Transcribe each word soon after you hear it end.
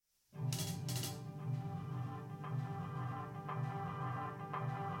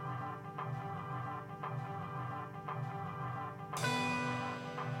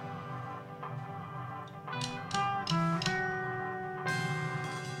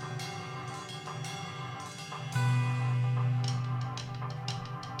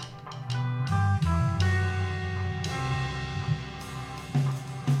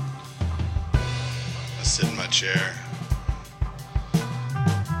chair,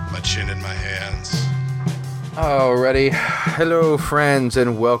 my chin in my hands. Alrighty, hello friends,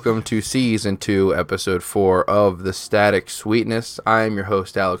 and welcome to Season 2, Episode 4 of The Static Sweetness. I am your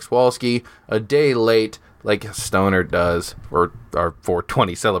host, Alex Walski, a day late, like a stoner does, for our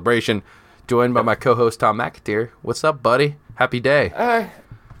 420 celebration, joined by my co-host, Tom McAteer. What's up, buddy? Happy day.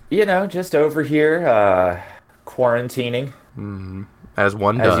 Just over here, quarantining. As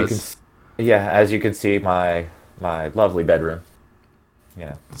one does. As you can see, my lovely bedroom.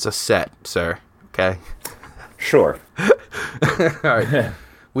 Yeah. It's a set, sir. Okay? Sure. Alright.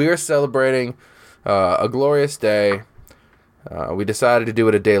 We are celebrating a glorious day. We decided to do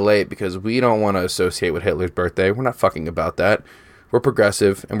it a day late because we don't want to associate with Hitler's birthday. We're not fucking about that. We're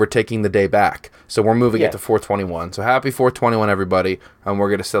progressive, and we're taking the day back. So we're moving it to 421. So happy 421, everybody. And we're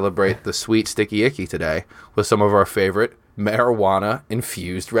going to celebrate the sweet sticky icky today with some of our favorite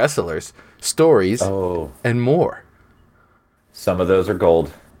marijuana-infused wrestlers, stories, and more. Some of those are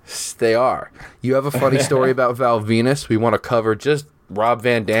gold. They are. You have a funny story about Val Venus. We want to cover just Rob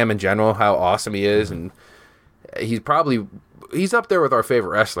Van Dam in general, how awesome he is, and he's up there with our favorite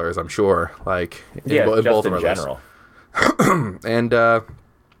wrestlers, I'm sure. Like in both of our general. And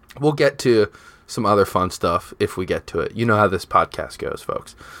we'll get to some other fun stuff if we get to it. You know how this podcast goes,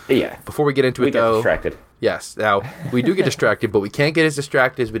 folks. Yeah. Before we get into it, though, distracted. Yes. Now we do get distracted, but we can't get as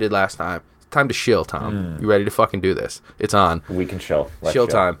distracted as we did last time. Time to chill, Tom. You ready to fucking do this? It's on. We can chill. Let's chill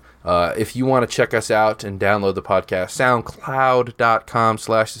time. If you want to check us out and download the podcast,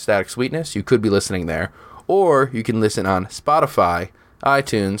 soundcloud.com/thestaticsweetness. You could be listening there. Or you can listen on Spotify,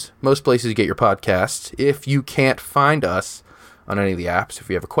 iTunes, most places you get your podcasts. If you can't find us on any of the apps, if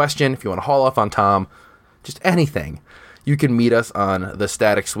you have a question, if you want to haul off on Tom, just anything, you can meet us on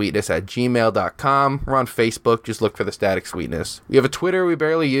thestaticsweetness@gmail.com. We're on Facebook. Just look for The Static Sweetness. We have a Twitter we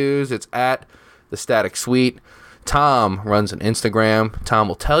barely use. It's at The Static Sweet. Tom runs an Instagram. Tom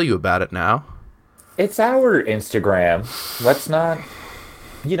will tell you about it now. It's our Instagram. Let's not...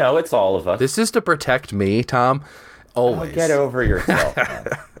 it's all of us. This is to protect me, Tom. Always. Get over yourself, man.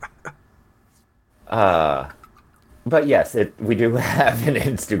 But yes, we do have an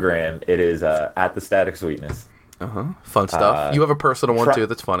Instagram. It is at The Static Sweetness. Fun stuff. You have a personal one too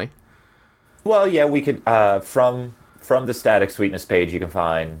that's funny. Well, yeah, we could from the Static Sweetness page, you can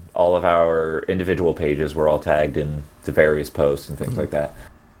find all of our individual pages. We're all tagged in the various posts and things like that.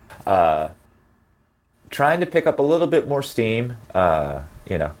 Trying to pick up a little bit more steam,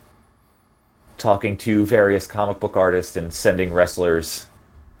 talking to various comic book artists and sending wrestlers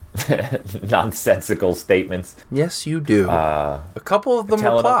nonsensical statements. Yes, you do. A couple of them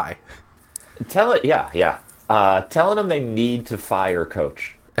reply. Telling them they need to fire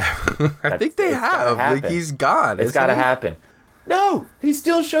Coach. I think they have. Like, he's gone. It's got to happen. No, he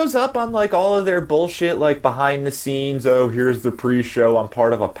still shows up on like all of their bullshit, like behind the scenes. Oh, here's the pre-show. I'm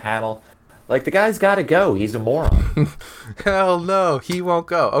part of a panel. Like, the guy's got to go. He's a moron. Hell no, he won't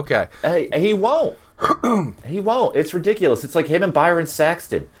go. Okay. He won't. He won't. It's ridiculous. It's like him and Byron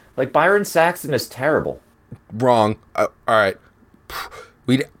Saxton. Like, Byron Saxton is terrible. Wrong. All right.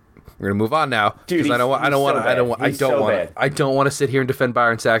 We're gonna move on now, because I don't want to sit here and defend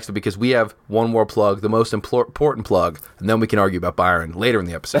Byron Saxton, because we have one more plug, the most important plug, and then we can argue about Byron later in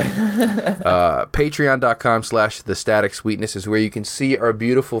the episode. Patreon.com/thestaticsweetness is where you can see our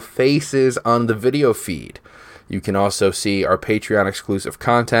beautiful faces on the video feed. You can also see our Patreon exclusive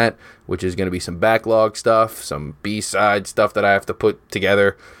content, which is going to be some backlog stuff, some B-side stuff that I have to put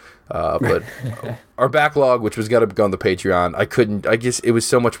together. But our backlog, which was going to go on the Patreon, I guess it was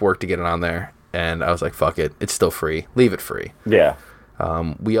so much work to get it on there. And I was like, fuck it. It's still free. Leave it free. Yeah.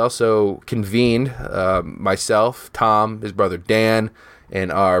 We also convened, myself, Tom, his brother Dan,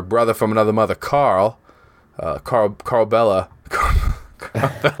 and our brother from another mother, Carl Bella.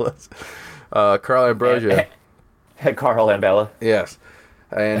 Carl Ambrosia. Carl and Bella. Yes.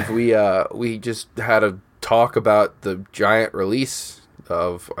 And we just had a talk about the giant release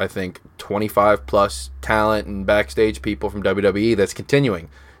of, I think, 25 plus talent and backstage people from WWE that's continuing.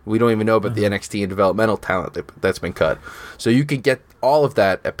 We don't even know about the NXT and developmental talent that's been cut. So you can get all of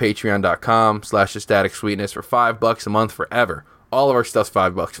that at patreon.com/thestaticsweetness for $5 a month forever. All of our stuff's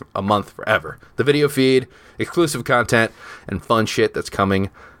 $5 a month forever. The video feed, exclusive content, and fun shit that's coming.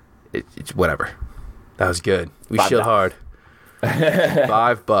 It's whatever. That was good. We chill hard.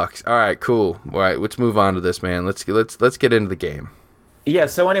 $5. All right, cool. All right, let's move on to this, man. Let's get into the game. Yeah,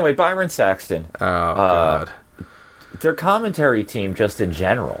 so anyway, Byron Saxton. Oh, God. Their commentary team, just in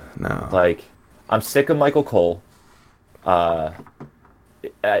general. No. Like, I'm sick of Michael Cole. I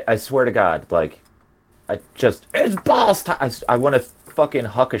swear to God, like, it's balls time. I want to fucking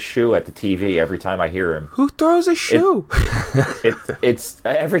huck a shoe at the TV every time I hear him. Who throws a shoe? It's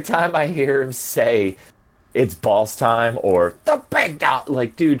every time I hear him say it's balls time or the big dog.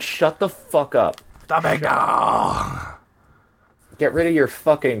 Like, dude, shut the fuck up. The big dog. Get rid of your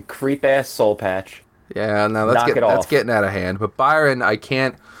fucking creep ass soul patch. Yeah, no, that's getting out of hand. But Byron, I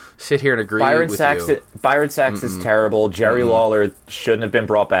can't sit here and agree with you. Byron Sachs is terrible. Jerry Lawler shouldn't have been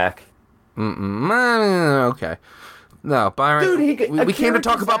brought back. Okay. No, Byron. Dude, we came to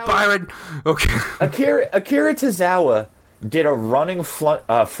talk about Byron. Okay. Akira Tozawa did a running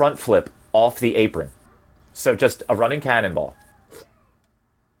front flip off the apron. So just a running cannonball.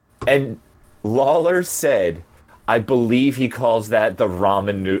 And Lawler said, I believe he calls that the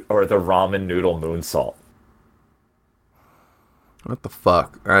ramen noodle moonsault. What the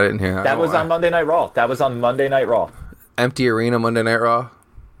fuck? I didn't hear that. That was on Monday Night Raw. Empty Arena Monday Night Raw?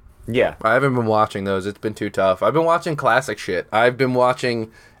 Yeah. I haven't been watching those. It's been too tough. I've been watching classic shit. I've been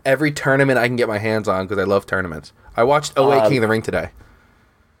watching every tournament I can get my hands on because I love tournaments. I watched 08 King of the Ring today.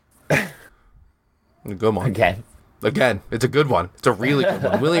 A good one. Again. It's a good one. It's a really good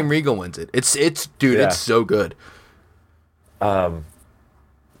one. William Regal wins it. It's so good. But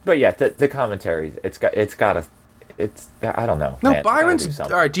yeah, the commentary, I don't know. No, man, Byron's... All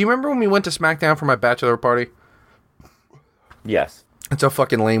right, do you remember when we went to SmackDown for my bachelor party? Yes. That's how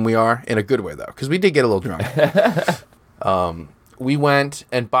fucking lame we are, in a good way, though, because we did get a little drunk. We went,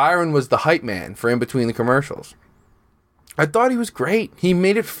 and Byron was the hype man for in between the commercials. I thought he was great. He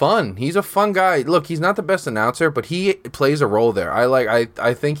made it fun. He's a fun guy. Look, he's not the best announcer, but he plays a role there.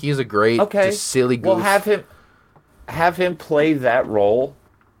 I think he's a great, just silly goof. Well, have him play that role,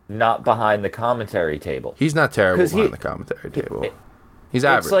 not behind the commentary table. He's not terrible behind the commentary table. He's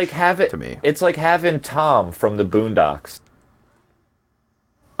average to me. It's like having Tom from the Boondocks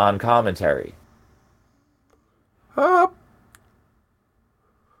on commentary. A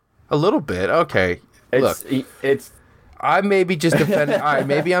little bit. Okay. I may be just defending. All right,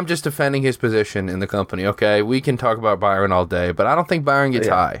 maybe I'm just defending his position in the company. Okay, we can talk about Byron all day, but I don't think Byron gets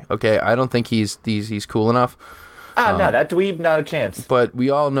high. Okay, I don't think he's cool enough. No, that dweeb, not a chance. But we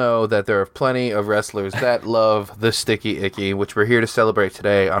all know that there are plenty of wrestlers that love the sticky icky, which we're here to celebrate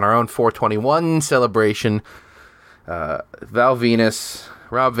today on our own 421 celebration. Val Venus,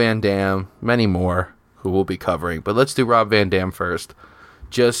 Rob Van Dam, many more who we'll be covering. But let's do Rob Van Dam first.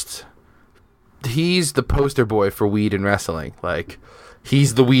 He's the poster boy for weed in wrestling. Like,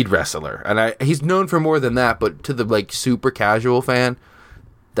 he's the weed wrestler. And he's known for more than that, but to the, super casual fan,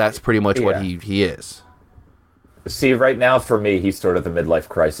 that's pretty much what he is. See, right now, for me, he's sort of the midlife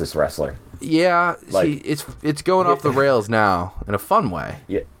crisis wrestler. Yeah, it's going off the rails now, in a fun way.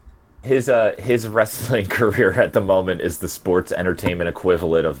 Yeah. His wrestling career at the moment is the sports entertainment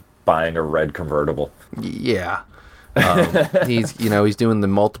equivalent of buying a red convertible. Yeah. He's doing the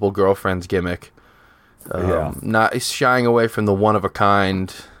multiple girlfriends gimmick. Not shying away from the one of a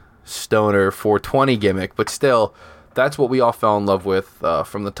kind stoner 420 gimmick, but still, that's what we all fell in love with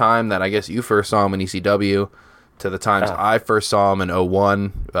from the time that I guess you first saw him in ECW to the times I first saw him in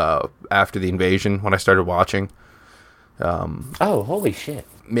 01 after the invasion when I started watching. Holy shit.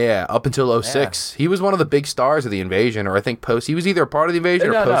 Yeah, up until 06. Yeah. He was one of the big stars of the invasion, or I think he was either a part of the invasion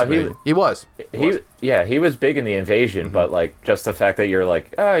or post-invasion. He was. He was big in the invasion, but just the fact that you're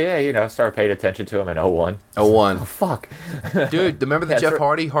like, oh yeah, start paying attention to him in 01. 01. Oh, fuck. Dude, remember the Jeff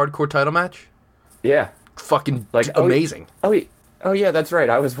Hardy hardcore title match? Yeah. Fucking amazing. Oh yeah, that's right.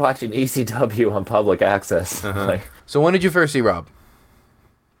 I was watching ECW on public access. So when did you first see Rob?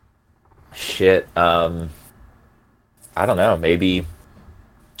 Shit. I don't know, maybe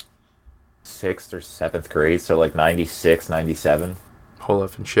 6th or 7th grade, so 96, 97. Whole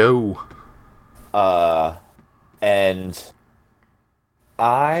effing show. And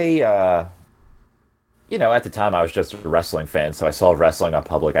I, at the time I was just a wrestling fan, so I saw wrestling on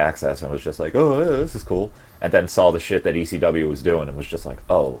public access and was just like, oh, yeah, this is cool. And then saw the shit that ECW was doing and was just like,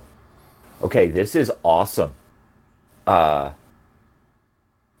 oh, okay, this is awesome. And,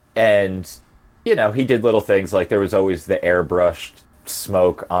 he did little things, like there was always the airbrushed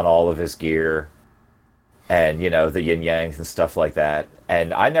smoke on all of his gear and, the yin-yangs and stuff like that.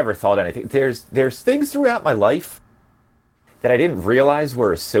 And I never thought anything. There's things throughout my life that I didn't realize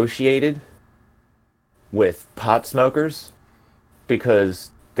were associated with pot smokers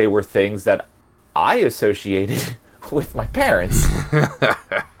because they were things that I associated with my parents.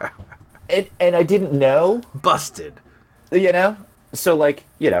 and I didn't know. Busted. So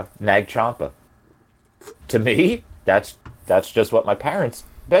Nag Champa. To me, that's just what my parents'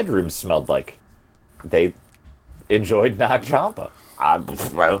 bedrooms smelled like. They enjoyed Nag Champa. I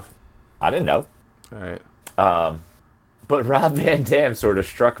didn't know. All right. But Rob Van Dam sort of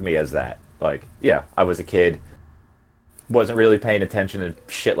struck me as that. Like, yeah, I was a kid, wasn't really paying attention to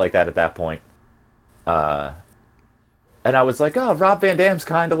shit like that at that point. And I was like, oh, Rob Van Dam's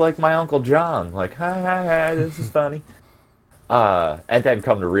kind of like my Uncle John. Like, hi, this is funny. And then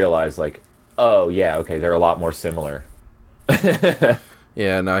come to realize, like, oh, yeah, okay, they're a lot more similar.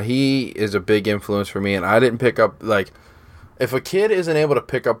 Yeah, no, he is a big influence for me, and I didn't pick up, like, if a kid isn't able to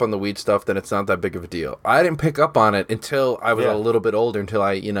pick up on the weed stuff, then it's not that big of a deal. I didn't pick up on it until I was a little bit older, until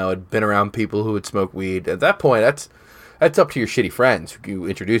I, had been around people who would smoke weed. At that point, that's up to your shitty friends who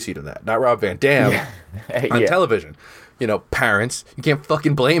introduce you to that, not Rob Van Dam on television. Parents, you can't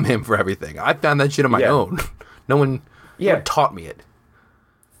fucking blame him for everything. I found that shit on my own. No one taught me it.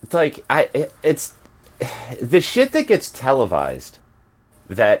 It's like, it's the shit that gets televised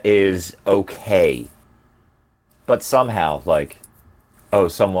that is okay, but somehow, like,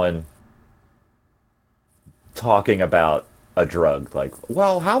 someone talking about a drug, like,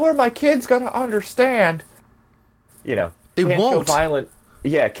 well, how are my kids gonna understand? They won't.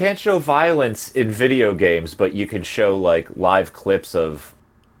 Can't show violence in video games, but you can show, like, live clips of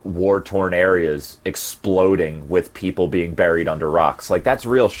war-torn areas exploding with people being buried under rocks. Like, that's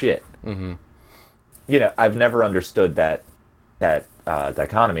real shit. Mm-hmm. I've never understood that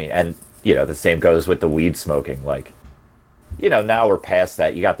dichotomy. And, the same goes with the weed smoking. Like, now we're past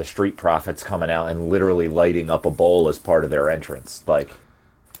that. You got the street prophets coming out and literally lighting up a bowl as part of their entrance. Like,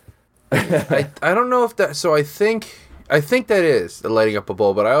 I don't know if that... So I think that is the lighting up a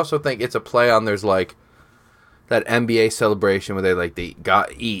bowl, but I also think it's a play on there's, like, that NBA celebration where they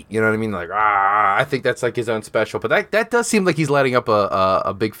eat, you know what I mean? Like, I think that's, like, his own special. But that does seem like he's lighting up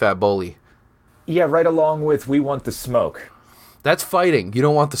a big fat bowlie. Yeah, right along with We Want the Smoke. That's fighting. You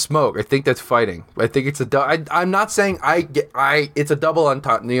don't want the smoke. I think that's fighting. I think it's I'm not saying it's a double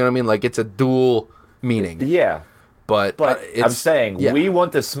entendre, you know what I mean? Like, it's a dual meaning. Yeah. But I'm saying We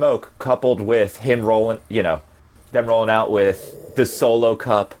Want the Smoke coupled with him rolling, them rolling out with the solo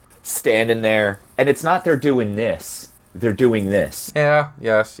cup, standing there. And it's not they're doing this. They're doing this. Yeah,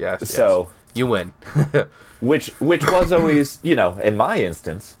 yes. So you win. which was always, in my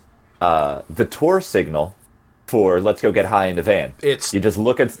instance, the tour signal for let's go get high in the van. You just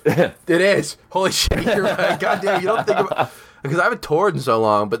look at... It is. Holy shit, you're right. Goddamn, you don't think about... Because I haven't toured in so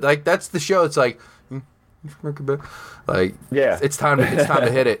long, but, like, that's the show. It's like... Like, yeah. It's time to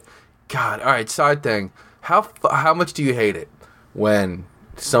hit it. God, all right, side thing. How much do you hate it when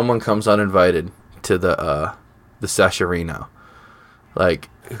someone comes uninvited to the Sessionarino? Like,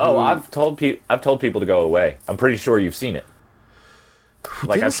 I've told people to go away. I'm pretty sure you've seen it.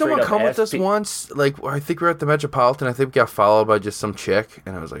 Like, didn't someone come with us once? Like, I think we were at the Metropolitan. I think we got followed by just some chick,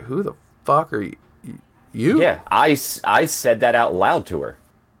 and I was like, "Who the fuck are you?" Yeah, I said that out loud to her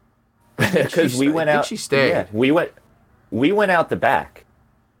because we went out. She stayed. Yeah, we went out the back,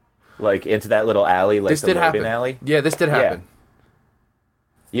 like into that little alley, like this the did Logan happen. alley. Yeah, this did happen.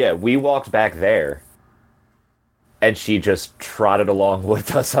 Yeah, we walked back there. And she just trotted along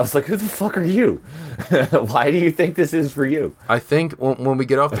with us. I was like, who the fuck are you? Why do you think this is for you? I think when we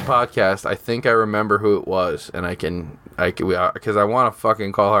get off the podcast, I think I remember who it was. And I can because I want to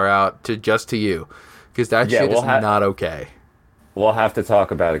fucking call her out to you. Because that shit is not okay. We'll have to talk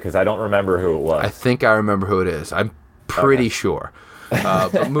about it because I don't remember who it was. I think I remember who it is. I'm pretty sure.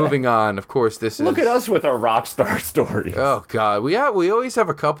 But moving on, of course, Look at us with our rock star stories. Oh, God. We always have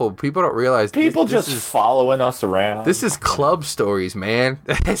a couple. People don't realize. People this is following us around. This is club stories, man.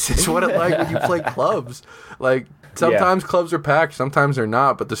 This is what it's like when you play clubs. Like, sometimes clubs are packed, sometimes they're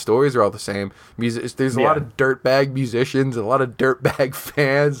not, but the stories are all the same. There's a lot of dirtbag musicians, a lot of dirtbag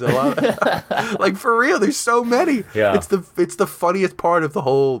fans, a lot of, like, for real, there's so many. Yeah. It's the funniest part of the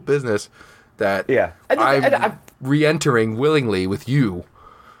whole business that I'm re-entering willingly with you.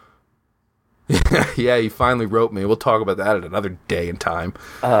 Yeah, he finally wrote me. We'll talk about that at another day and time.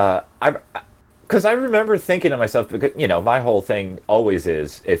 Because I remember thinking to myself, because, my whole thing always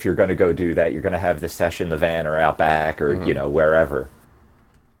is, if you're going to go do that, you're going to have the session in the van or out back or, wherever.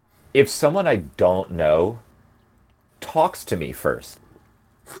 If someone I don't know talks to me first,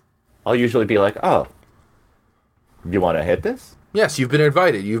 I'll usually be like, oh, you want to hit this? Yes, you've been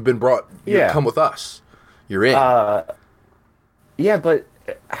invited. You've been brought. Come with us. You're in. Yeah, but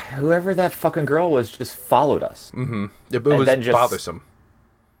whoever that fucking girl was just followed us. Mm-hmm. It was bothersome.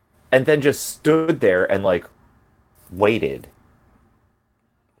 And then just stood there and, like, waited.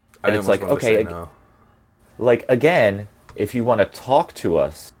 And it's like, okay, like, again, if you want to talk to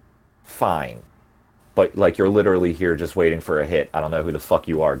us, fine. But, like, you're literally here just waiting for a hit. I don't know who the fuck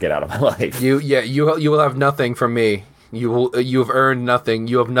you are. Get out of my life. You will have nothing from me. You have earned nothing.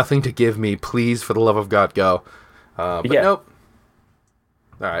 You have nothing to give me. Please, for the love of God, go. But nope.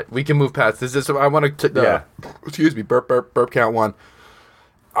 All right, we can move past this. I want to. Excuse me. Burp count 1.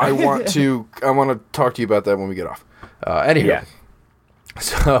 I want to talk to you about that when we get off. Anyway,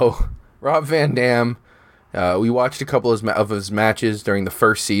 so Rob Van Dam. We watched a couple of his matches during the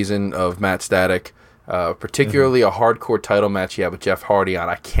first season of Matt Static, particularly a hardcore title match he had with Jeff Hardy on.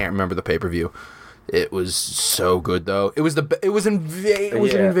 I can't remember the pay-per-view. It was so good though. It was an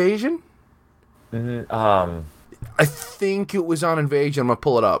Invasion. I think it was on Invasion. I'm gonna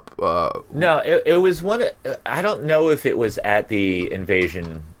pull it up. No, it was one. I don't know if it was at the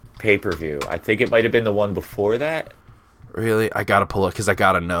Invasion pay-per-view. I think it might have been the one before that. Really? I gotta pull it because I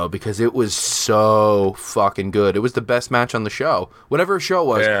gotta know, because it was so fucking good. It was the best match on the show. Whatever show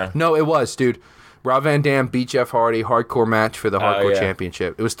was. Yeah. No, it was, dude. Rob Van Dam beat Jeff Hardy, hardcore match for the Hardcore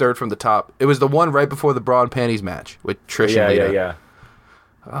Championship. It was third from the top. It was the one right before the bra and panties match with Trish and Lita. Yeah.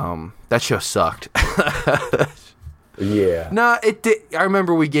 That show sucked. Yeah. Nah, it did. I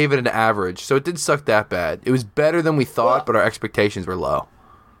remember we gave it an average, so it didn't suck that bad. It was better than we thought, but our expectations were low.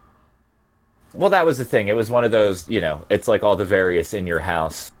 Well, that was the thing. It was one of those, it's like all the various In Your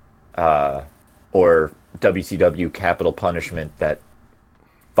House or WCW Capital Punishment that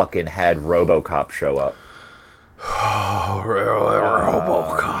fucking had RoboCop show up. Oh, really?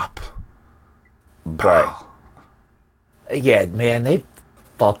 RoboCop. But, yeah, man, they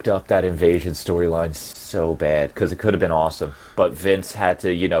fucked up that Invasion storyline so bad because it could have been awesome. But Vince had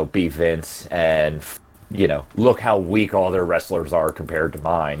to, be Vince and... look how weak all their wrestlers are compared to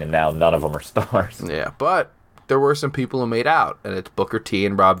mine, and now none of them are stars. Yeah, but there were some people who made out, and it's Booker T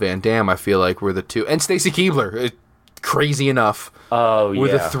and Rob Van Dam, I feel like, were the two. And Stacy Keibler, crazy enough, were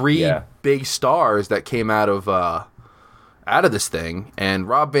the three big stars that came out of this thing. And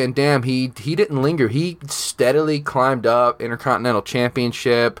Rob Van Dam, he didn't linger. He steadily climbed up, Intercontinental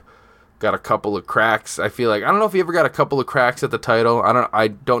Championship, got a couple of cracks. I feel like, I don't know if he ever got a couple of cracks at the title. I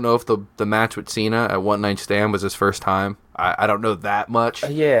don't know if the match with Cena at One Night Stand was his first time. I don't know that much.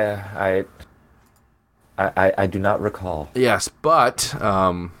 Yeah, I do not recall. Yes, but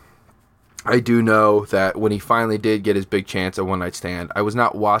I do know that when he finally did get his big chance at One Night Stand, I was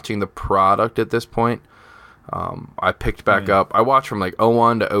not watching the product at this point. I picked back up. I watched from like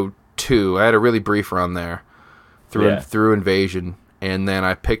 01 to 02. I had a really brief run there through Invasion. And then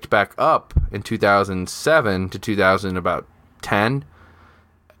I picked back up in 2007 to 2010.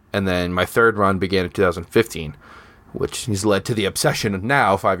 And then my third run began in 2015, which has led to the obsession of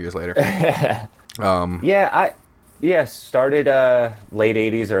now, 5 years later. Started late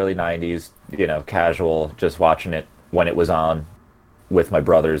 80s, early 90s, casual, just watching it when it was on with my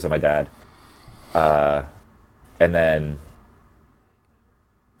brothers and my dad. And then...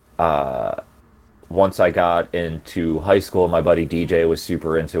 once I got into high school, my buddy DJ was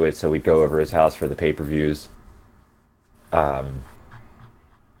super into it, so we'd go over his house for the pay-per-views. And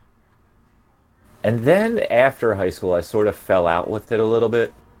then after high school, I sort of fell out with it a little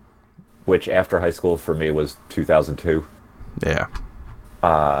bit, which after high school for me was 2002. Yeah.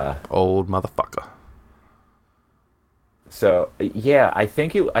 Old motherfucker. So, yeah, I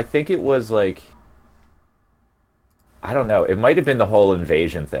think it was like, I don't know, it might have been the whole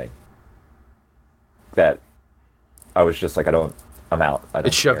Invasion thing. That I was just like, I'm out.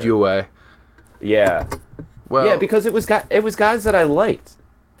 It shoved you away. Yeah. Well, yeah, because it was guys that I liked.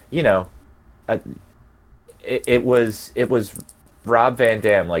 It was Rob Van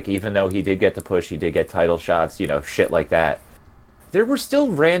Dam. Like, even though he did get the push, he did get title shots, shit like that. There were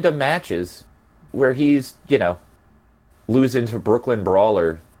still random matches where he's, losing to Brooklyn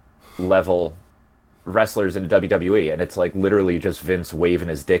Brawler level wrestlers in WWE, and it's like literally just Vince waving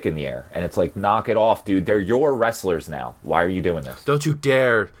his dick in the air, and it's like, knock it off, dude. They're your wrestlers now. Why are you doing this? Don't you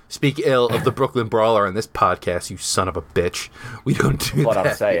dare speak ill of the Brooklyn Brawler on this podcast, you son of a bitch. We don't do what that.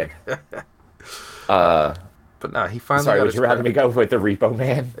 I'm saying. But no, he finally. Sorry, would you rather me go with the Repo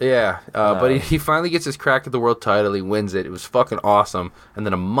Man? Yeah, but he finally gets his crack at the world title. He wins it. It was fucking awesome. And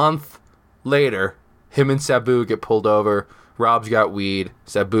then a month later, him and Sabu get pulled over. Rob's got weed.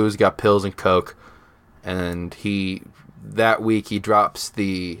 Sabu's got pills and coke. And that week he drops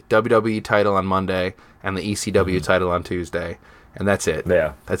the WWE title on Monday and the ECW title on Tuesday. And that's it.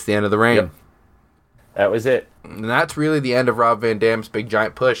 Yeah. That's the end of the reign. Yep. That was it. And that's really the end of Rob Van Dam's big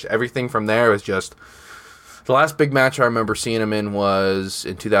giant push. Everything from there was just... The last big match I remember seeing him in was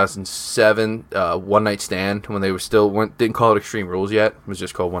in 2007, One Night Stand, when they were still... didn't call it Extreme Rules yet. It was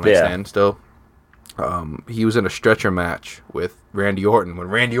just called One Night Stand still. He was in a stretcher match with Randy Orton when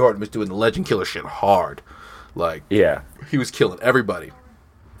Randy Orton was doing the Legend Killer shit hard. Like, he was killing everybody.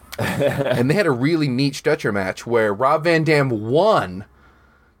 And they had a really neat stretcher match where Rob Van Dam won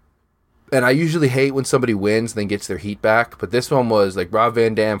And I usually hate when somebody wins and then gets their heat back, but this one was like Rob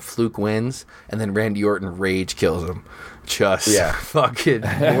Van Dam fluke wins, and then Randy Orton rage kills him. Just fucking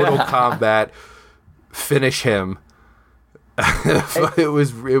Mortal Kombat finish him.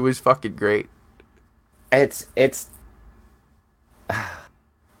 It was fucking great.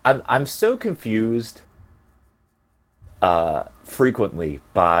 I'm so confused frequently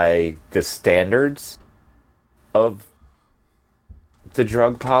by the standards of the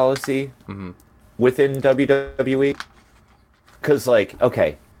drug policy within WWE. Because, like,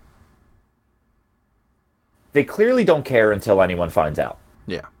 okay, they clearly don't care until anyone finds out.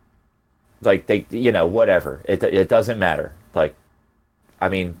 Yeah. Like, they, whatever. It doesn't matter. Like, I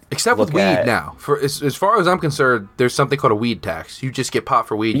mean... Except with weed now. As far as I'm concerned, there's something called a weed tax. You just get pot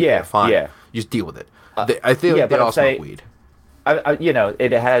for weed. Yeah, fine. yeah. You just deal with it. I feel like they all smoke weed.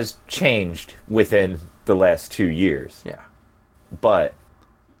 It has changed within the last 2 years. Yeah. But,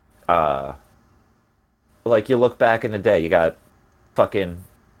 like, you look back in the day, you got fucking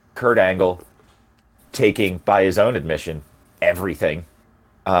Kurt Angle taking, by his own admission, everything.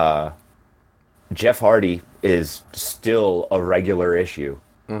 Jeff Hardy is still a regular issue.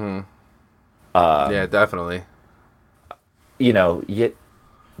 Mm-hmm. Yeah, definitely. You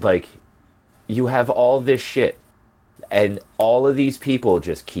have all this shit, and all of these people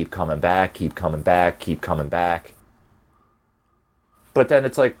just keep coming back. But then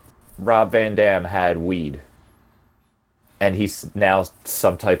it's like Rob Van Dam had weed, and he's now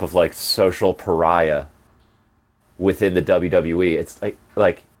some type of like social pariah within the WWE. It's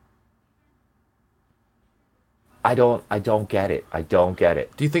like I don't get it. I don't get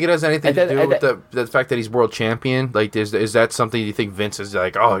it. Do you think it has anything to do with the fact that he's world champion? Like, is that something you think Vince is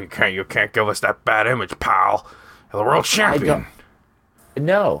like, oh, you can't give us that bad image, pal? You're the world champion.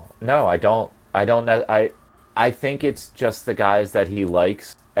 No, I don't. I think it's just the guys that he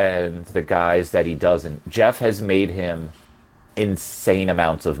likes and the guys that he doesn't. Jeff has made him insane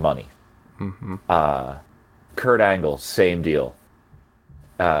amounts of money. Mm-hmm. Kurt Angle, same deal.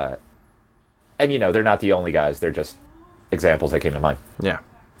 And they're not the only guys. They're just examples that came to mind. Yeah.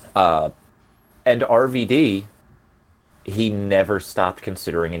 And RVD, he never stopped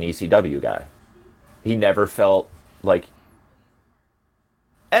considering an ECW guy. He never felt like...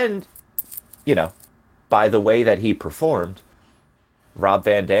 And, by the way that he performed, Rob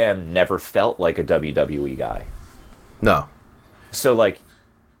Van Dam never felt like a WWE guy. No. So, like,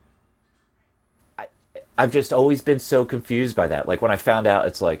 I've just always been so confused by that. Like, when I found out,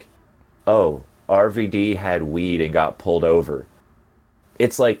 it's like, oh, RVD had weed and got pulled over.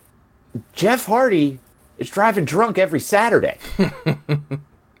 It's like, Jeff Hardy is driving drunk every Saturday.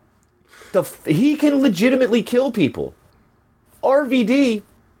 He can legitimately kill people. RVD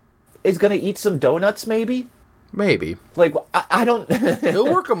is going to eat some donuts, maybe? Maybe. Like, I don't...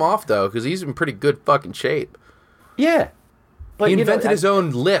 He'll work him off, though, because he's in pretty good fucking shape. Yeah. But, he invented his own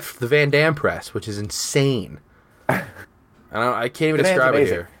lift, the Van Dam press, which is insane. I can't even describe it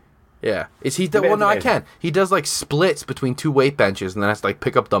here. Yeah. I can. He does, like, splits between two weight benches, and then has to, like,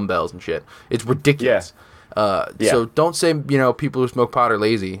 pick up dumbbells and shit. It's ridiculous. Yeah. So don't say, people who smoke pot are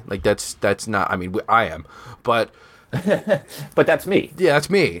lazy. Like, that's not... I mean, I am. But... But that's me. Yeah, that's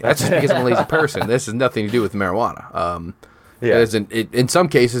me. That's just because I'm a lazy person. This has nothing to do with marijuana. In some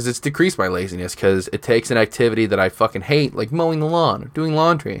cases, it's decreased my laziness because it takes an activity that I fucking hate, like mowing the lawn or doing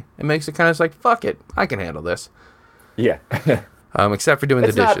laundry. It makes it kind of like, fuck it, I can handle this. Yeah. Except for doing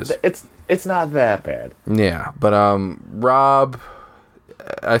the dishes. It's not that bad. Yeah, but Rob,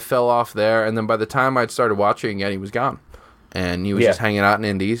 I fell off there, and then by the time I'd started watching again, he was gone, and he was just hanging out in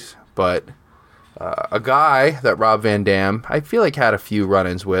indies. But a guy that Rob Van Dam, I feel like had a few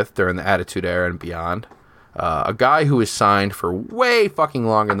run-ins with during the Attitude Era and beyond. A guy who was signed for way fucking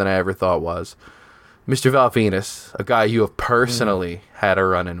longer than I ever thought was Mr. Val Venus, a guy you have personally had a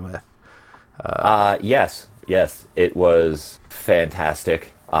run-in with. Yes, it was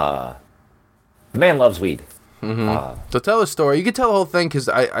fantastic. The man loves weed. Mm-hmm. So tell the story. You can tell the whole thing because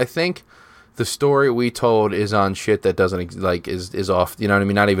I think the story we told is on shit that doesn't is off. You know what I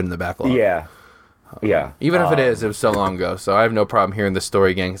mean? Not even in the backlog. Yeah. Even if it was so long ago. So I have no problem hearing the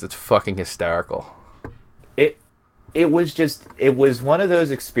story again because it's fucking hysterical. It was one of those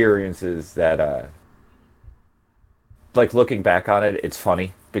experiences that, like, looking back on it, it's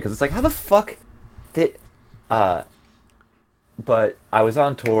funny because it's like, how the fuck did, but I was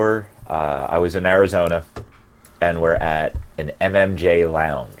on tour, I was in Arizona, and we're at an MMJ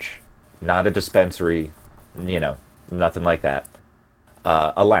lounge, not a dispensary, nothing like that,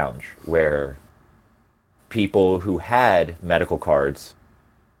 a lounge where people who had medical cards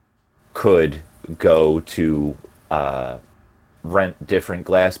could go to rent different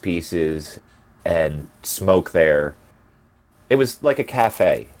glass pieces and smoke there. It was like a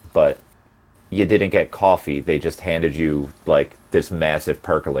cafe, but you didn't get coffee. They just handed you like this massive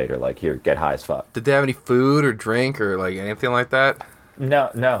percolator, like here, get high as fuck. Did they have any food or drink or like anything like that? No,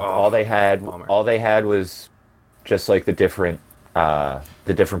 no. Oh, bummer. All they had was just like the different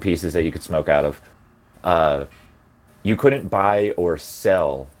pieces that you could smoke out of. You couldn't buy or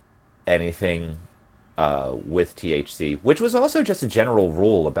sell anything with THC, which was also just a general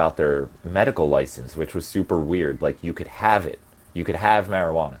rule about their medical license, which was super weird. Like you could have it, you could have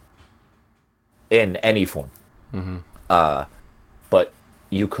marijuana in any form, but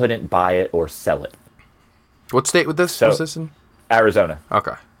you couldn't buy it or sell it. What state was this in? Arizona.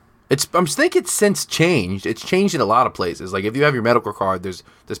 Okay. I'm thinking it's since changed. It's changed in a lot of places. Like if you have your medical card, there's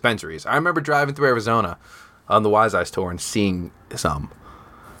dispensaries. I remember driving through Arizona on the Wise Eyes tour and seeing some.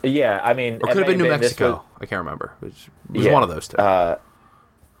 Yeah, I mean, or could have been New Mexico. I can't remember. It was one of those two.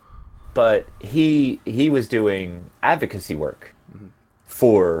 But he was doing advocacy work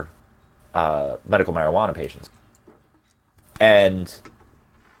for medical marijuana patients, and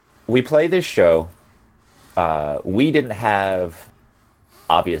we play this show.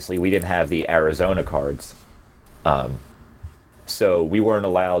 Obviously, we didn't have the Arizona cards, so we weren't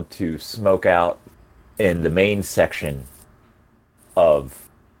allowed to smoke out in the main section of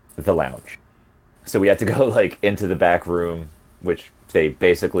the lounge. So we had to go like into the back room, which they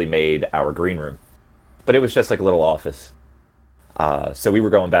basically made our green room, but it was just like a little office. So we were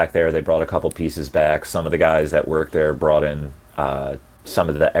going back there. They brought a couple pieces back. Some of the guys that worked there brought in some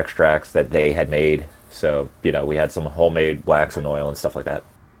of the extracts that they had made. So, we had some homemade wax and oil and stuff like that.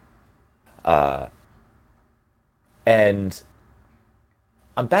 And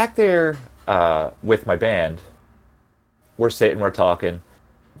I'm back there with my band. We're sitting, we're talking.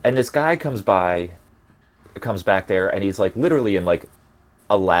 And this guy comes back there, and he's like literally in like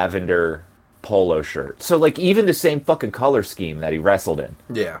a lavender polo shirt. So like even the same fucking color scheme that he wrestled in.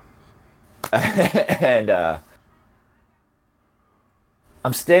 Yeah. And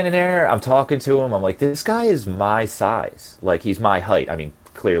I'm standing there, I'm talking to him, I'm like, this guy is my size. Like, he's my height. I mean,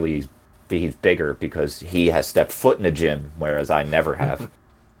 clearly he's bigger because he has stepped foot in the gym, whereas I never have.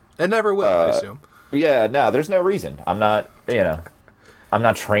 And never will, I assume. Yeah, no, there's no reason. I'm not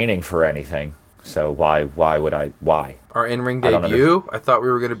training for anything. So why would I? Why? Our in-ring debut? I thought we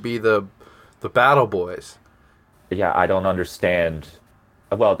were going to be the Battle Boys. Yeah, I don't understand.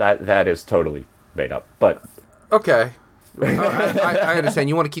 Well, that is totally made up, but... Okay. I understand.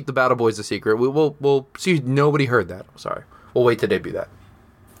 You want to keep the Battle Boys a secret. We'll see. Nobody heard that. I'm sorry. We'll wait to debut that.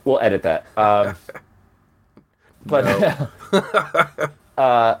 We'll edit that. But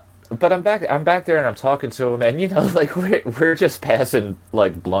but I'm back there and I'm talking to him, and like we're just passing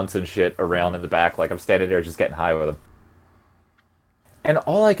like blunts and shit around in the back. Like I'm standing there just getting high with him, and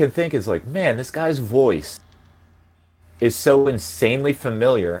all I can think is like, man, this guy's voice is so insanely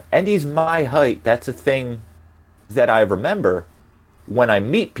familiar, and he's my height. That's a thing that I remember when I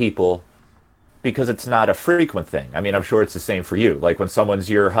meet people, because it's not a frequent thing. I mean, I'm sure it's the same for you. Like when someone's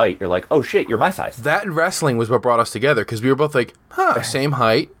your height, you're like, oh shit, you're my size. That and wrestling was what brought us together, because we were both like, same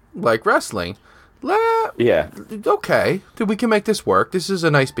height, like wrestling. Yeah. Okay, we can make this work. This is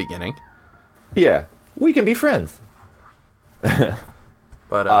a nice beginning. Yeah, we can be friends.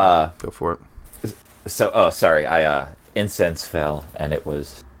 But go for it. So, sorry, incense fell, and it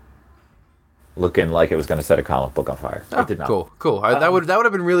was looking like it was going to set a comic book on fire. It did not. Cool. That would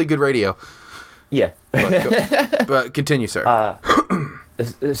have been really good radio. Yeah. But continue, sir.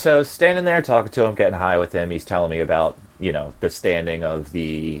 So standing there talking to him, getting high with him, he's telling me about, the standing of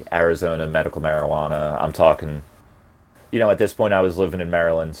the Arizona medical marijuana. I'm talking, at this point I was living in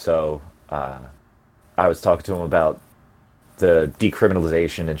Maryland, so I was talking to him about the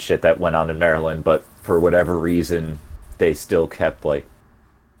decriminalization and shit that went on in Maryland, but for whatever reason, they still kept,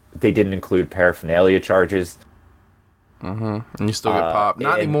 they didn't include paraphernalia charges. Mm-hmm. And you still get popped.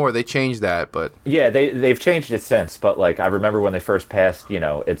 Not anymore. They changed that, but... Yeah, they've changed it since, but, I remember when they first passed,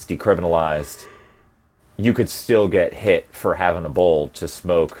 it's decriminalized, you could still get hit for having a bowl to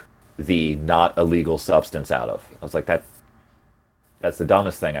smoke the not illegal substance out of. I was like, that's the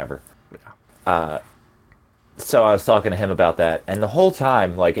dumbest thing ever. Yeah. So I was talking to him about that, and the whole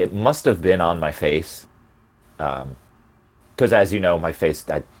time, it must have been on my face, because as you know, my face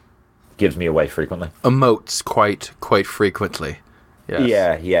that gives me away frequently. Emotes quite frequently.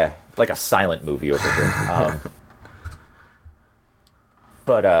 Yes. Yeah, like a silent movie over here.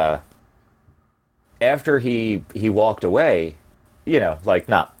 But after he walked away,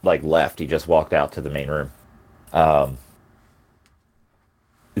 not left, he just walked out to the main room.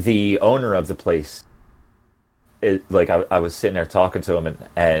 The owner of the place I was sitting there talking to him,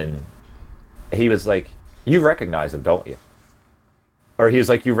 and he was like, "You recognize him, don't you?" Or he was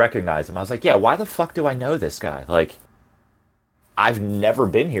like, "You recognize him?" I was like, "Yeah, why the fuck do I know this guy? Like, I've never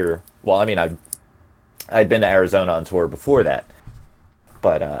been here. Well, I mean, I'd been to Arizona on tour before that,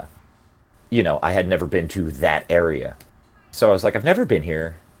 but I had never been to that area. So I was like, I've never been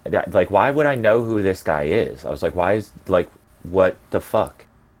here. Like, why would I know who this guy is? I was like, why is, like, what the fuck?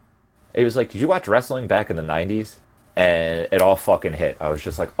 It was like, did you watch wrestling back in the 90s? And it all fucking hit. I was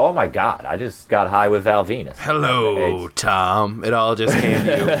just like, oh my God, I just got high with Val Venus. Hello, Tom. It all just came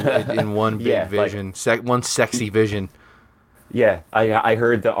to you in one big vision, one sexy vision. Yeah, I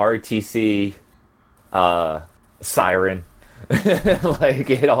heard the RTC siren. Like,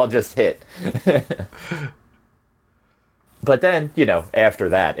 it all just hit. But then, after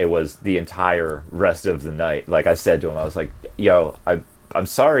that, it was the entire rest of the night. Like I said to him, I was like, yo, I'm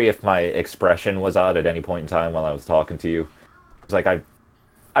sorry if my expression was odd at any point in time while I was talking to you. It's like, I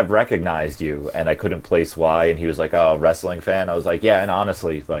recognized you, and I couldn't place why. And he was like, oh, wrestling fan? I was like, yeah, and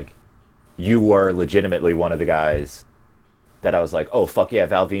honestly, like, you were legitimately one of the guys that I was like, oh, fuck yeah,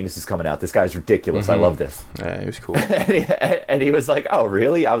 Val Venus is coming out. This guy's ridiculous. I love this. Yeah, he was cool. And he was like, oh,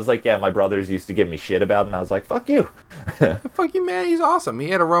 really? I was like, yeah, my brothers used to give me shit about him. And I was like, fuck you. Fuck you, man. He's awesome. He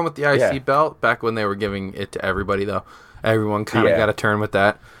had a run with the IC belt back when they were giving it to everybody, though. Everyone kind of got a turn with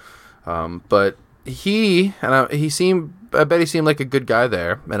that. But I bet he seemed like a good guy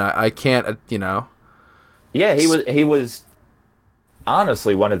there. And I can't, Yeah, he was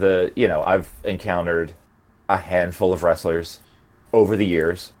honestly one of the, I've encountered a handful of wrestlers over the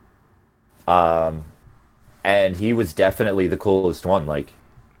years. And he was definitely the coolest one. Like,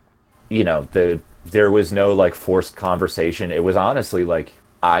 there was no like forced conversation. It was honestly like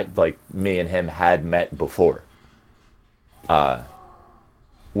me and him had met before.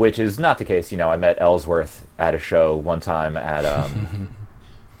 Which is not the case. I met Ellsworth at a show one time at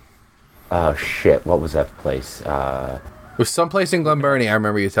oh shit, what was that place? It was someplace in Glen Burnie, I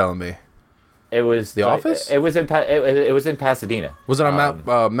remember you telling me. It was The Office? It was in Pasadena. Was it on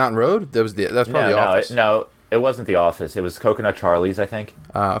Mountain Road? That's probably The Office. No, it wasn't The Office. It was Coconut Charlie's, I think.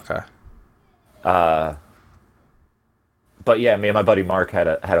 Okay. But yeah, me and my buddy Mark had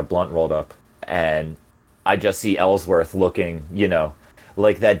a blunt rolled up, and I just see Ellsworth looking,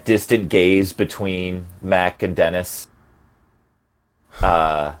 like that distant gaze between Mac and Dennis.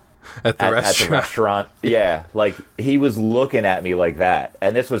 At the restaurant. Yeah, like he was looking at me like that,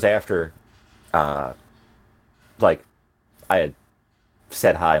 and this was after, like, I had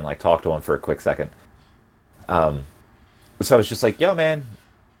said hi and like talked to him for a quick second. So I was just like, "Yo, man,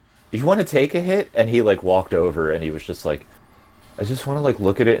 you want to take a hit?" And he like walked over, and he was just like, "I just want to like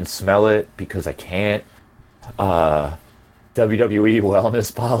look at it and smell it because I can't." WWE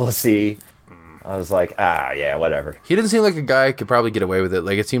wellness policy. I was like, yeah, whatever. He didn't seem like a guy who could probably get away with it.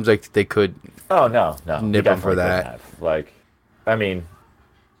 Like, it seems like they could. Oh no, nip him for that. Like, I mean,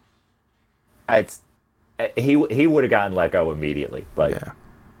 he would have gotten let go immediately. Like, yeah.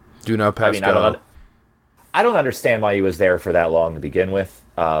 Do not pass go. I don't understand why he was there for that long to begin with.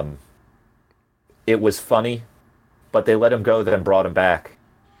 It was funny, but they let him go, then brought him back,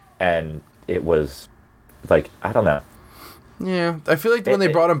 and it was like, I don't know. Yeah, I feel like when they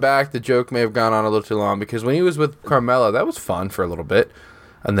brought him back, the joke may have gone on a little too long, because when he was with Carmella, that was fun for a little bit,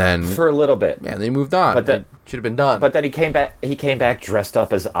 and then for a little bit, man, they moved on. But then should have been done. But then he came back. He came back dressed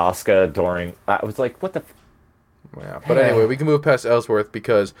up as Asuka during. I was like, what the? Yeah, but anyway, we can move past Ellsworth,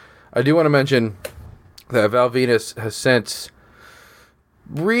 because I do want to mention that Val Venus has since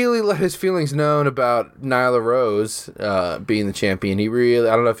really let his feelings known about Nyla Rose being the champion. I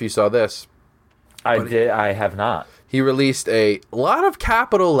don't know if you saw this. I did. I have not. He released a lot of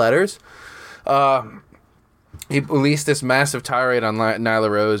capital letters. He released this massive tirade on Nyla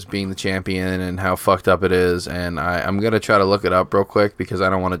Rose being the champion and how fucked up it is. And I'm going to try to look it up real quick, because I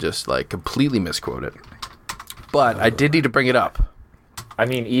don't want to just like completely misquote it. But I did need to bring it up. I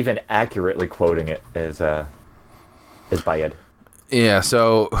mean, even accurately quoting it is bad. Yeah,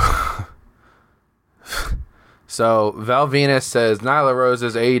 so Val Venus says Nyla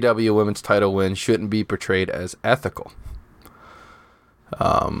Rose's AEW Women's Title win shouldn't be portrayed as ethical.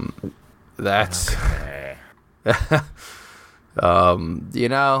 That's okay.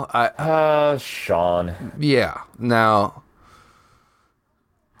 Sean. Yeah. Now,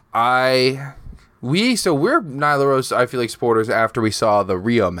 we're Nyla Rose, I feel like, supporters after we saw the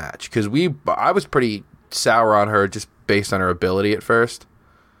Rio match, because I was pretty sour on her just based on her ability at first.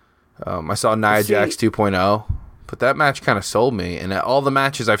 I saw Nia Jax 2.0, but that match kind of sold me, and all the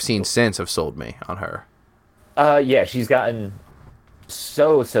matches I've seen since have sold me on her. Yeah, she's gotten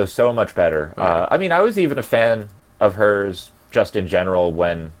So much better. I mean, I was even a fan of hers just in general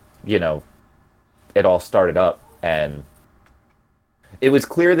when, you know, it all started up, and it was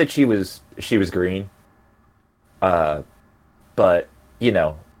clear that she was green. But, you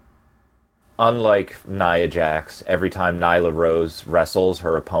know, unlike Nia Jax, every time Nyla Rose wrestles,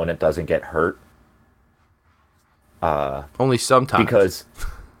 her opponent doesn't get hurt. Only sometimes.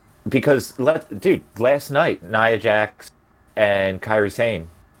 Dude, last night Nia Jax and Kairi Sane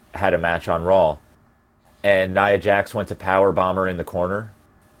had a match on Raw, and Nia Jax went to power bomb her in the corner,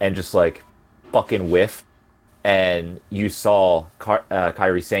 and just like fucking whiff, and you saw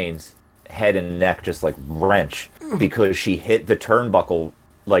Kairi Sane's head and neck just like wrench because she hit the turnbuckle,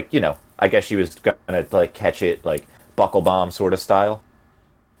 like, you know, I guess she was gonna like catch it like buckle bomb sort of style.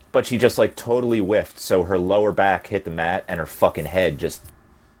 But she just like totally whiffed, so her lower back hit the mat and her fucking head just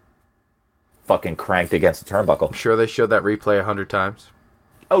fucking cranked against the turnbuckle. I'm sure they showed that replay 100 times.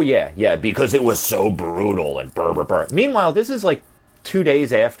 Oh yeah, because it was so brutal and burr. Meanwhile, this is like 2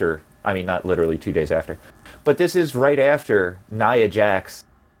 days after, I mean not literally 2 days after, but this is right after Nia Jax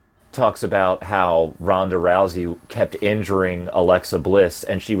talks about how Ronda Rousey kept injuring Alexa Bliss,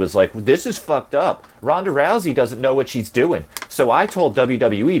 and she was like, this is fucked up. Ronda Rousey doesn't know what she's doing. So I told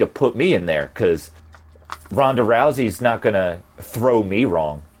WWE to put me in there, because Ronda Rousey's not going to throw me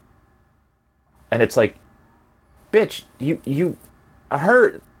wrong. And it's like, bitch, you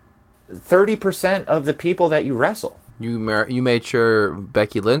hurt 30% of the people that you wrestle. You made sure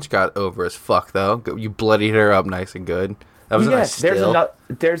Becky Lynch got over as fuck, though. You bloodied her up nice and good. That was nice.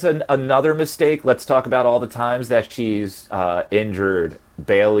 There's another mistake. Let's talk about all the times that she's injured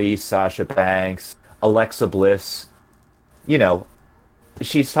Bayley, Sasha Banks, Alexa Bliss. You know,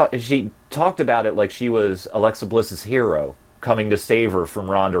 she talked about it like she was Alexa Bliss's hero coming to save her from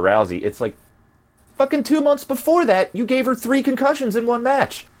Ronda Rousey. It's like, fucking 2 months before that, you gave her 3 concussions in one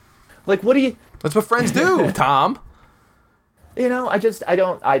match. Like, what do you... That's what friends do, Tom. You know,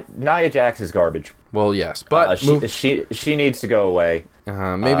 Nia Jax is garbage. Well, yes, but she needs to go away.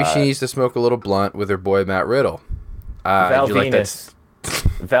 Maybe she needs to smoke a little blunt with her boy Matt Riddle. Val Venus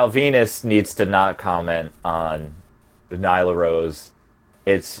needs to not comment on Nyla Rose.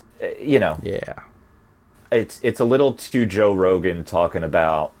 It's, you know, yeah, it's a little too Joe Rogan talking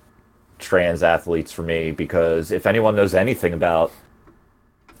about trans athletes for me, because if anyone knows anything about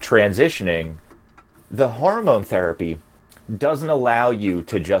transitioning, the hormone therapy doesn't allow you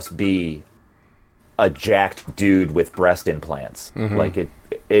to just be a jacked dude with breast implants. Mm-hmm. Like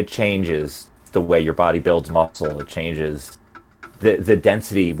it changes the way your body builds muscle. It changes the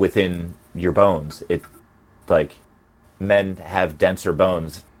density within your bones. It, like, men have denser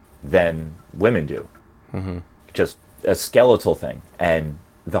bones than women do. Mm-hmm. Just a skeletal thing, and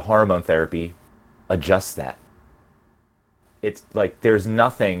the hormone therapy adjusts that. It's like there's no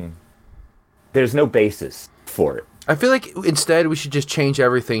basis for it. I feel like instead we should just change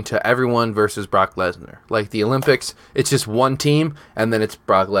everything to everyone versus Brock Lesnar. Like the Olympics, it's just one team, and then it's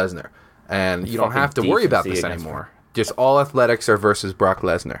Brock Lesnar. And you don't have to worry about this anymore. Just all athletics are versus Brock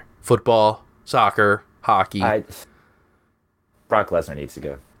Lesnar. Football, soccer, hockey. Brock Lesnar needs to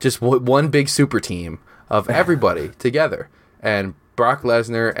go. Just one big super team of everybody together. And Brock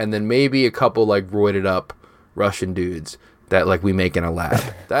Lesnar, and then maybe a couple like roided up Russian dudes that like we make in a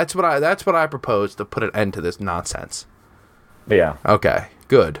lab. That's what I propose to put an end to this nonsense. Yeah. Okay.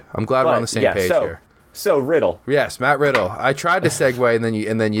 Good. I'm glad we're on the same page here. So Riddle. Yes, Matt Riddle. I tried to segue,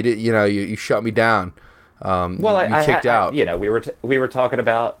 and then you did. You know, you shut me down. You kicked out. You know, we were talking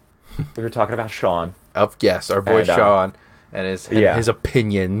about Sean. Yes, our boy Sean and his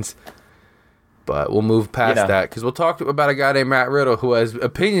opinions. But we'll move past that, because we'll talk about a guy named Matt Riddle who has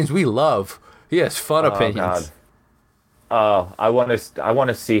opinions we love. He has fun opinions. God. Oh, I want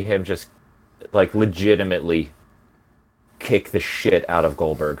to see him just like legitimately kick the shit out of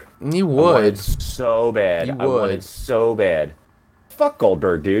Goldberg. He would. I wanted so bad. I wanted so bad. Fuck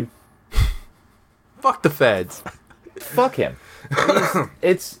Goldberg, dude. Fuck the feds. Fuck him.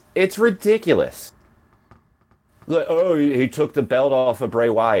 It's ridiculous. Like, oh, he took the belt off of Bray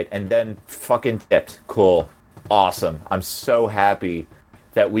Wyatt and then fucking dipped. Cool. Awesome. I'm so happy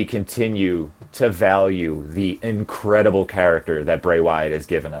that we continue to value the incredible character that Bray Wyatt has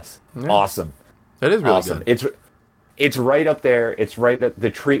given us. Yeah. Awesome. That is really awesome. Good. It's right up there. It's right that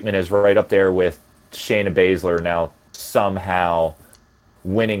the treatment is right up there with Shayna Baszler now somehow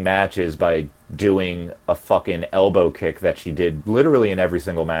winning matches by doing a fucking elbow kick that she did literally in every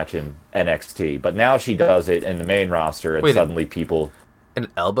single match in NXT. But now she does it in the main roster, and suddenly people... An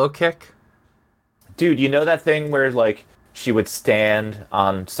elbow kick? Dude, you know that thing where, like, she would stand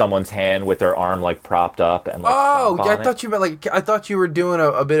on someone's hand with their arm like propped up and like Oh, stomp yeah, on I thought you meant I thought you were doing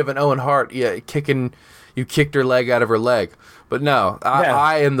a bit of an Owen Hart, you kicked her leg out of her leg. But no,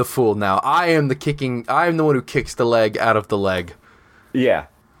 I am the fool now. I am the one who kicks the leg out of the leg. Yeah.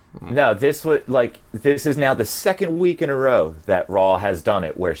 No, this is now the second week in a row that Raw has done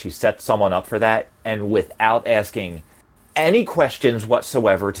it, where she set someone up for that, and without asking any questions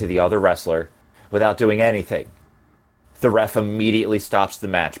whatsoever to the other wrestler, without doing anything, the ref immediately stops the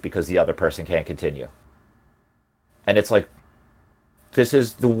match because the other person can't continue. And it's like, this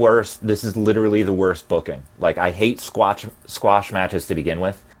is the worst. This is literally the worst booking. Like, I hate squash matches to begin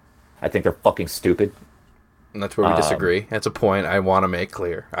with. I think they're fucking stupid. And that's where we disagree. That's a point I want to make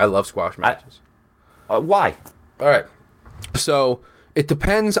clear. I love squash matches. Why? All right. So it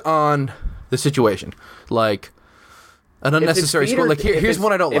depends on the situation. Like an unnecessary squash. Like here's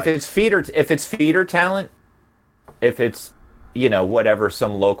one I don't like. If it's feeder talent, if it's whatever,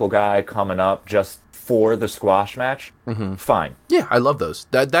 some local guy coming up just for the squash match, fine. Yeah, I love those.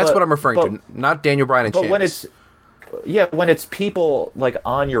 That's what I'm referring to. Not Daniel Bryan and Chance. But when it's people like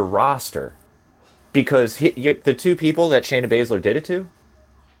on your roster. Because the two people that Shayna Baszler did it to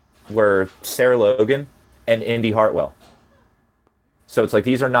were Sarah Logan and Indy Hartwell. So it's like,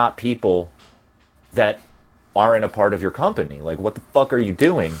 these are not people that aren't a part of your company. Like, what the fuck are you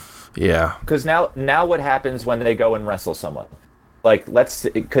doing? Yeah. Because now what happens when they go and wrestle someone? Like,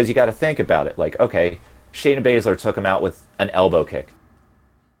 because you got to think about it. Like, okay, Shayna Baszler took him out with an elbow kick.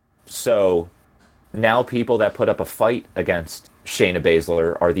 So now people that put up a fight against Shayna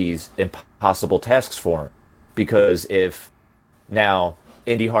Baszler are these impossible tasks for him, because if now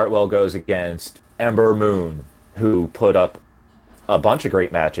Indy Hartwell goes against Ember Moon, who put up a bunch of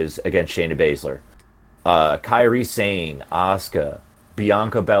great matches against Shayna Baszler, Kairi Sane, Asuka,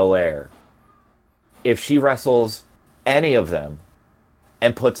 Bianca Belair, if she wrestles any of them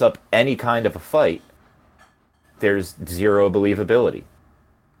and puts up any kind of a fight, there's zero believability.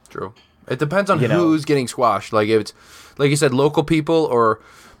 True. It depends on who's getting squashed. Like if it's, like you said, local people or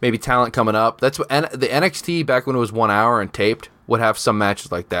maybe talent coming up. That's what the NXT back when it was 1 hour and taped would have some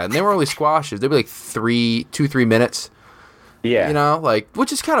matches like that, and they were only squashes. They'd be like 3 minutes. Yeah,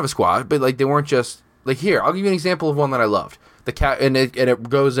 which is kind of a squash, but like they weren't just like here. I'll give you an example of one that I loved. The cat, and it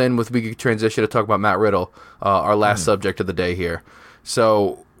goes in with, we could transition to talk about Matt Riddle, our last subject of the day here.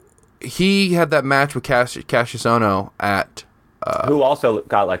 So he had that match with Cassius Ohno at. Who also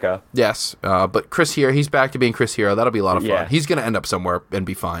got let go. Yes, but Chris Hero, he's back to being Chris Hero. That'll be a lot of fun. Yeah. He's going to end up somewhere and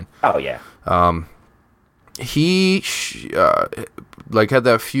be fine. Oh, yeah. He had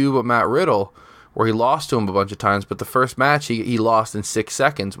that feud with Matt Riddle where he lost to him a bunch of times, but the first match he lost in 6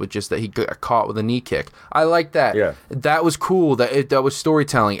 seconds with just that he got caught with a knee kick. I like that. Yeah. That was cool. That was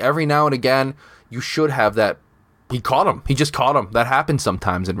storytelling. Every now and again, you should have that. He caught him. He just caught him. That happens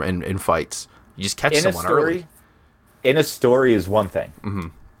sometimes in fights. You just catch someone early. In a story is one thing. Mm-hmm.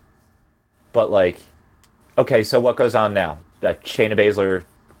 But, okay, so what goes on now? That Shayna Baszler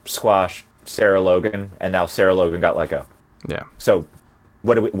squashed Sarah Logan, and now Sarah Logan got let go. Yeah. So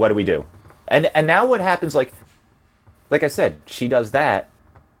what do we do? And now what happens, like I said, she does that,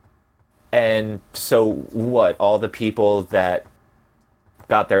 and so what? All the people that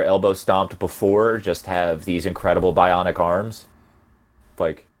got their elbow stomped before just have these incredible bionic arms?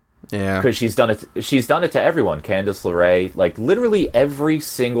 Yeah, because she's done it to everyone. Candice LeRae, literally every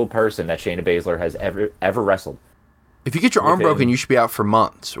single person that Shayna Baszler has ever wrestled. If you get your arm broken, you should be out for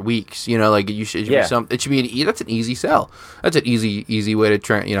months or weeks. It should be that's an easy sell. That's an easy way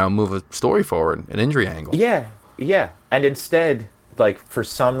to move a story forward, an injury angle. Yeah. And instead, for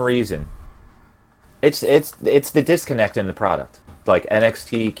some reason, it's the disconnect in the product.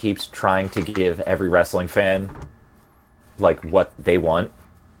 NXT keeps trying to give every wrestling fan what they want.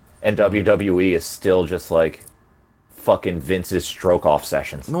 And WWE is still just fucking Vince's stroke-off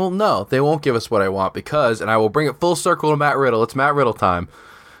sessions. Well, no, they won't give us what I want because, and I will bring it full circle to Matt Riddle. It's Matt Riddle time.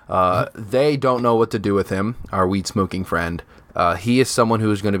 They don't know what to do with him, our weed-smoking friend. He is someone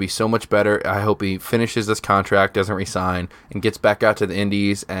who is going to be so much better. I hope he finishes this contract, doesn't resign, and gets back out to the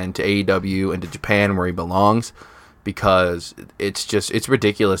Indies and to AEW and to Japan where he belongs. Because it's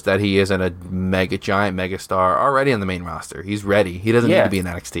ridiculous that he isn't a giant mega star already on the main roster. He's ready. He doesn't need to be in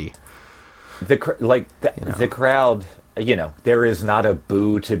NXT. The crowd, there is not a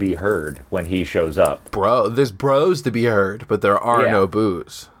boo to be heard when he shows up. There's bros to be heard, but there are no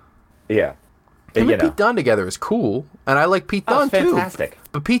boos. Yeah. Him and Pete Dunne together is cool, and I like Pete Dunne too. Fantastic.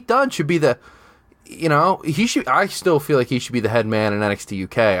 But Pete Dunne should be he should. I still feel like he should be the head man in NXT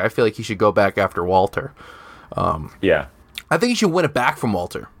UK. I feel like he should go back after Walter. Yeah, I think he should win it back from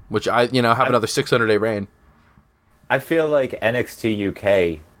Walter, which have another 600-day reign. I feel like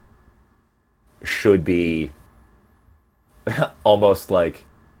NXT UK should be almost like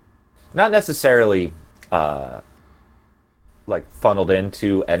not necessarily like funneled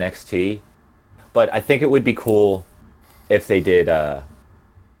into NXT, but I think it would be cool if they did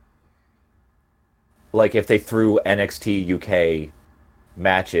like if they threw NXT UK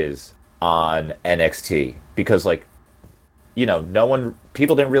matches on NXT, because like, you know,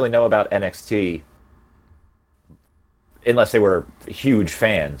 people didn't really know about NXT unless they were huge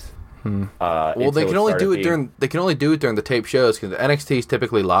fans. Well, they can only do it during the tape shows, because NXT is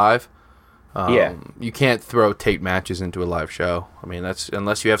typically live. You can't throw taped matches into a live show. I mean, that's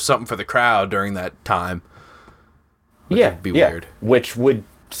unless you have something for the crowd during that time. It'd be weird. Which would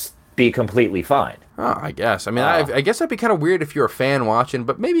be completely fine. Oh, I guess. I mean, I guess that'd be kind of weird if you're a fan watching,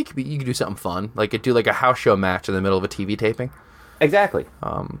 but maybe you could do something fun, like do like a house show match in the middle of a TV taping. Exactly.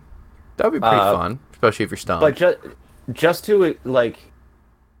 That would be pretty fun, especially if you're stoned. But just to like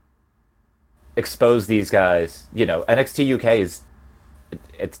expose these guys, you know, NXT UK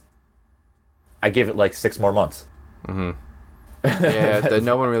it's. I give it like 6 more months. Mm-hmm. Yeah,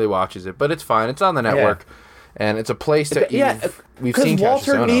 no one really watches it, but it's fine. It's on the network, and it's a place that we've seen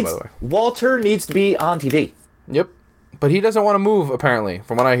Walter by the way. Walter needs to be on TV. Yep, but he doesn't want to move, apparently,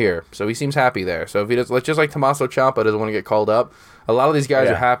 from what I hear. So he seems happy there. So if he does, just like Tommaso Ciampa doesn't want to get called up, a lot of these guys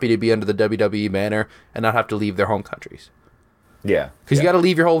are happy to be under the WWE banner and not have to leave their home countries. Yeah, because you got to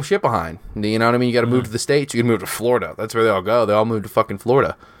leave your whole shit behind. You know what I mean? You got to move to the States. You can move to Florida. That's where they all go. They all move to fucking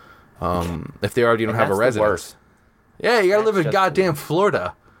Florida. If they already don't have a residence. Yeah, you gotta live in goddamn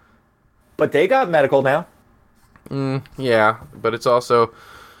Florida. But they got medical now. Yeah, but it's also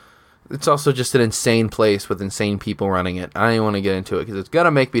just an insane place with insane people running it. I don't even want to get into it because it's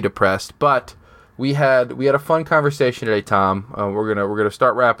gonna make me depressed. But we had a fun conversation today, Tom. We're gonna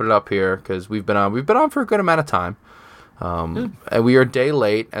start wrapping it up here because we've been on for a good amount of time. And we are a day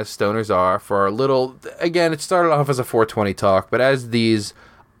late, as stoners are, for our little. Again, it started off as a 420 talk, but as these,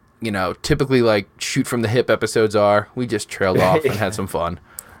 you know, typically like shoot from the hip episodes are, we just trailed off and had some fun.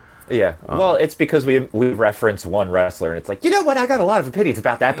 Yeah. Well, it's because we reference one wrestler, and it's like, you know what? I got a lot of opinions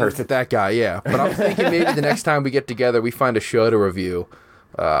about that person. That guy, yeah. But I'm thinking maybe the next time we get together, we find a show to review,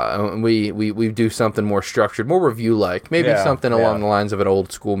 and we do something more structured, more review-like. Maybe something along the lines of an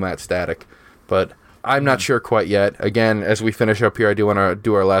old school Matt Static. But I'm not sure quite yet. Again, as we finish up here, I do want to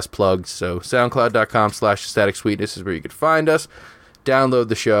do our last plugs. So SoundCloud.com/StaticSweetness is where you could find us. Download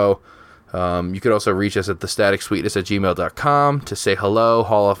the show. You could also reach us at thestaticsweetness@gmail.com to say hello,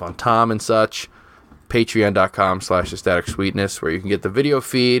 haul off on Tom and such. Patreon.com/thestaticsweetness, where you can get the video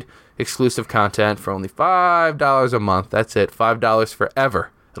feed, exclusive content for only $5 a month. That's it. $5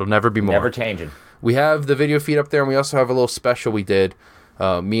 forever. It'll never be more. Never changing. We have the video feed up there, and we also have a little special we did.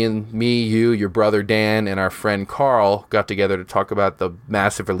 Me, you, your brother Dan, and our friend Carl got together to talk about the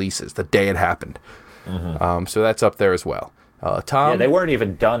massive releases the day it happened. Mm-hmm. So that's up there as well. Tom? Yeah, they weren't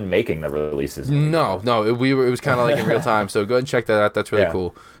even done making the releases. No, it was kind of like in real time. So go ahead and check that out. That's really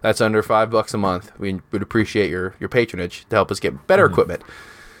cool. That's under $5 a month. We would appreciate your patronage to help us get better equipment.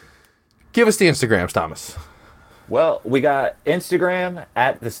 Give us the Instagrams, Thomas. Well, we got Instagram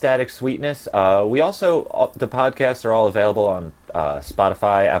at The Static Sweetness. We also, the podcasts are all available on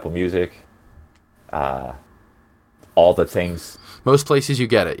Spotify, Apple Music, all the things. Most places you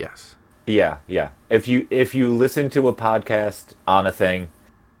get it, yes. Yeah. If you listen to a podcast on a thing,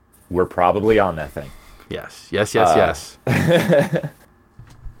 we're probably on that thing. Yes. Yes.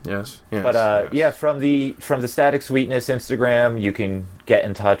 But yeah, from the Static Sweetness Instagram, you can get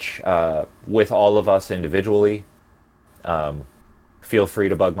in touch with all of us individually. Feel free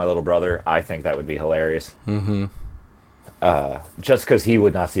to bug my little brother. I think that would be hilarious. Mm-hmm. Just because he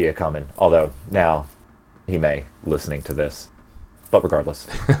would not see it coming. Although now he may, listening to this. But regardless.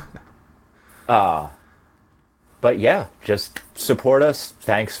 But yeah, just support us.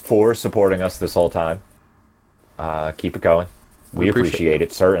 Thanks for supporting us this whole time. Keep it going. We appreciate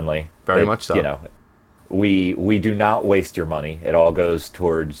it, certainly. Very much so. You know, we do not waste your money. It all goes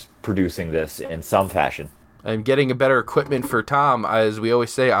towards producing this in some fashion. And getting a better equipment for Tom. As we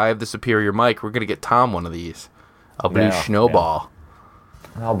always say, I have the superior mic. We're going to get Tom one of these. A blue snowball.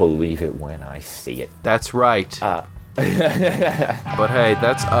 Yeah. I'll believe it when I see it. That's right. But hey,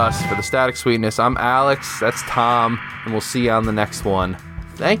 that's us for the Static Sweetness. I'm Alex. That's Tom. And we'll see you on the next one.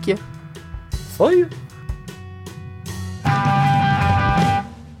 Thank you. See you.